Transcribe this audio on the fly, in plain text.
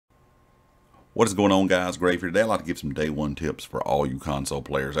What is going on, guys? Grave here today. I'd like to give some day one tips for all you console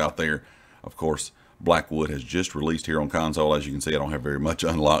players out there. Of course, Blackwood has just released here on console. As you can see, I don't have very much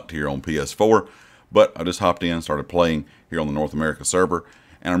unlocked here on PS4, but I just hopped in, started playing here on the North America server,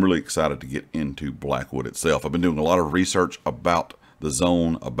 and I'm really excited to get into Blackwood itself. I've been doing a lot of research about the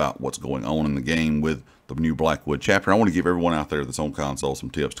zone, about what's going on in the game with the new Blackwood chapter. I want to give everyone out there that's on console some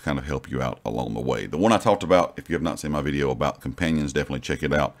tips to kind of help you out along the way. The one I talked about, if you have not seen my video about companions, definitely check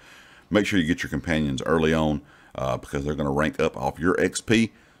it out. Make sure you get your companions early on because they're going to rank up off your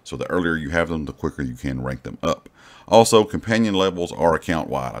XP. So the earlier you have them, the quicker you can rank them up. Also, companion levels are account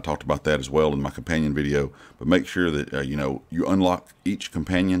wide. I talked about that as well in my companion video. But make sure that you unlock each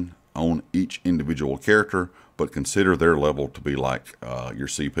companion on each individual character, but consider their level to be like your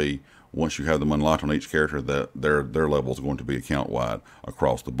CP. Once you have them unlocked on each character, their level is going to be account wide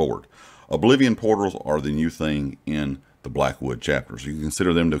across the board. Oblivion portals are the new thing in the Blackwood chapters. You can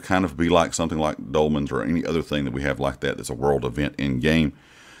consider them to kind of be like something like Dolmen's or any other thing that we have like that that's a world event in game.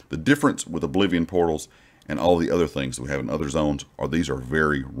 The difference with Oblivion portals and all the other things that we have in other zones are these are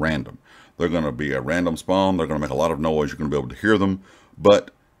very random. They're going to be a random spawn. They're going to make a lot of noise. You're going to be able to hear them, but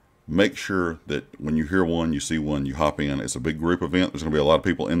make sure that when you hear one, you see one, you hop in. It's a big group event. There's going to be a lot of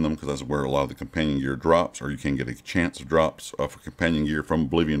people in them because that's where a lot of the companion gear drops, or you can get a chance of drops for companion gear from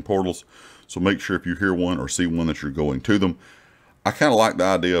Oblivion portals. So make sure if you hear one or see one that you're going to them. I kind of like the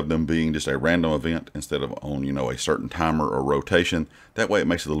idea of them being just a random event instead of on, a certain timer or rotation. That way it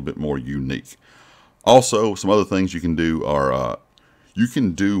makes it a little bit more unique. Also, some other things you can do are you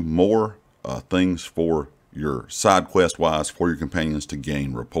can do more things for your side quest wise for your companions to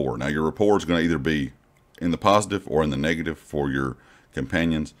gain rapport. Now your rapport is going to either be in the positive or in the negative for your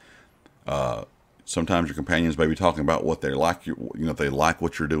companions. Sometimes your companions may be talking about what they like, if they like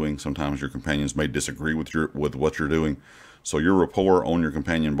what you're doing. Sometimes your companions may disagree with what you're doing. So your rapport on your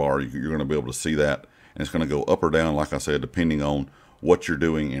companion bar, you're going to be able to see that, and it's going to go up or down, like I said, depending on what you're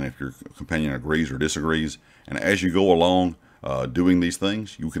doing and if your companion agrees or disagrees. And as you go along doing these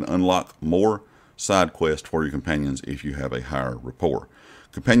things, you can unlock more side quests for your companions if you have a higher rapport.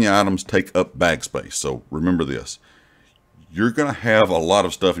 Companion items take up bag space, so remember this. You're going to have a lot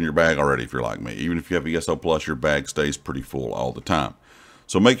of stuff in your bag already if you're like me. Even if you have ESO Plus, your bag stays pretty full all the time.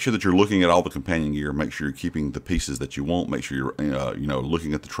 So make sure that you're looking at all the companion gear. Make sure you're keeping the pieces that you want. Make sure you're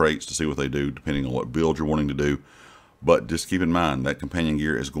looking at the traits to see what they do depending on what build you're wanting to do. But just keep in mind that companion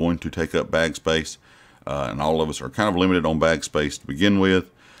gear is going to take up bag space, and all of us are kind of limited on bag space to begin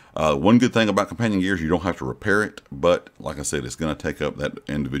with. One good thing about companion gear is you don't have to repair it, but like I said, it's going to take up that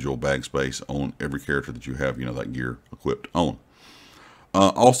individual bag space on every character that you have, that gear equipped on.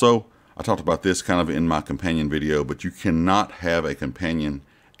 Also, I talked about this kind of in my companion video, but you cannot have a companion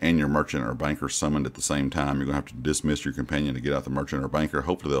and your merchant or banker summoned at the same time. You're going to have to dismiss your companion to get out the merchant or banker.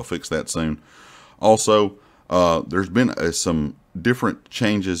 Hopefully they'll fix that soon. Also, there's been some different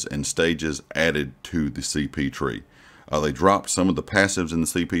changes and stages added to the CP tree. They dropped some of the passives in the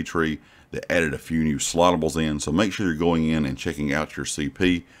CP tree. They added a few new slottables in, so make sure you're going in and checking out your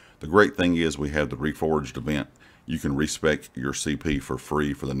CP. The great thing is we have the Reforged event. You can respec your CP for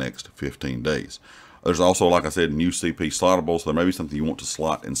free for the next 15 days. There's also, like I said, new CP slottables. There may be something you want to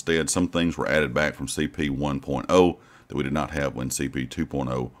slot instead. Some things were added back from CP 1.0 that we did not have when CP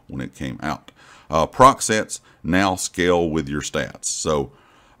 2.0 when it came out. Proc sets now scale with your stats. So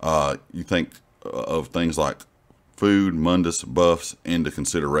you think of things like food, mundus, buffs into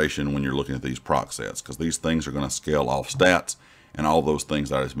consideration when you're looking at these proc sets, because these things are going to scale off stats, and all those things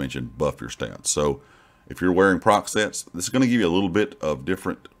that I just mentioned buff your stats. So if you're wearing proc sets, this is going to give you a little bit of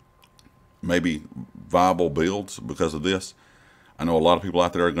different, maybe viable builds because of this. I know a lot of people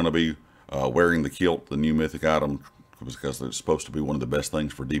out there are going to be wearing the kilt, the new mythic item, because it's supposed to be one of the best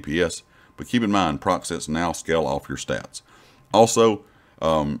things for DPS. But keep in mind, proc sets now scale off your stats. Also,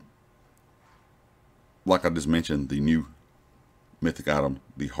 like I just mentioned, the new mythic item,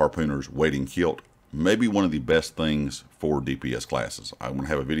 the Harpooner's Wading Kilt, may be one of the best things for DPS classes. I'm going to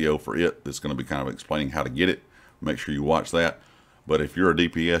have a video for it that's going to be kind of explaining how to get it. Make sure you watch that. But if you're a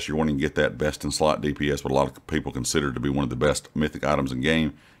DPS, you're wanting to get that best in slot DPS, what a lot of people consider to be one of the best mythic items in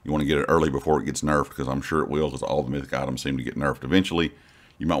game, you want to get it early before it gets nerfed, because I'm sure it will, because all the mythic items seem to get nerfed eventually.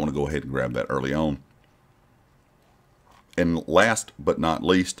 You might want to go ahead and grab that early on. And last but not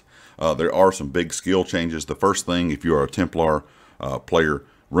least, there are some big skill changes. The first thing, if you are a Templar player,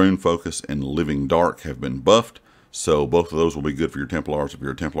 Rune Focus and Living Dark have been buffed. So both of those will be good for your Templars. If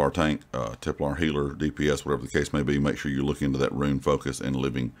you're a Templar tank, Templar healer, DPS, whatever the case may be, make sure you look into that Rune Focus and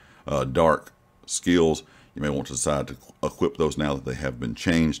Living Dark skills. You may want to decide to equip those now that they have been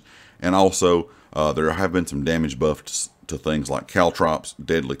changed. And also, there have been some damage buffs to things like Caltrops,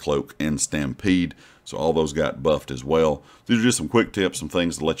 Deadly Cloak, and Stampede. So all those got buffed as well. These are just some quick tips, some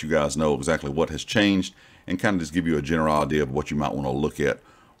things to let you guys know exactly what has changed and kind of just give you a general idea of what you might want to look at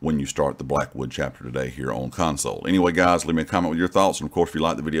when you start the Blackwood chapter today here on console. Anyway, guys, leave me a comment with your thoughts. And of course, if you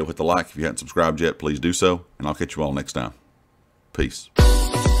like the video, hit the like. If you haven't subscribed yet, please do so. And I'll catch you all next time. Peace.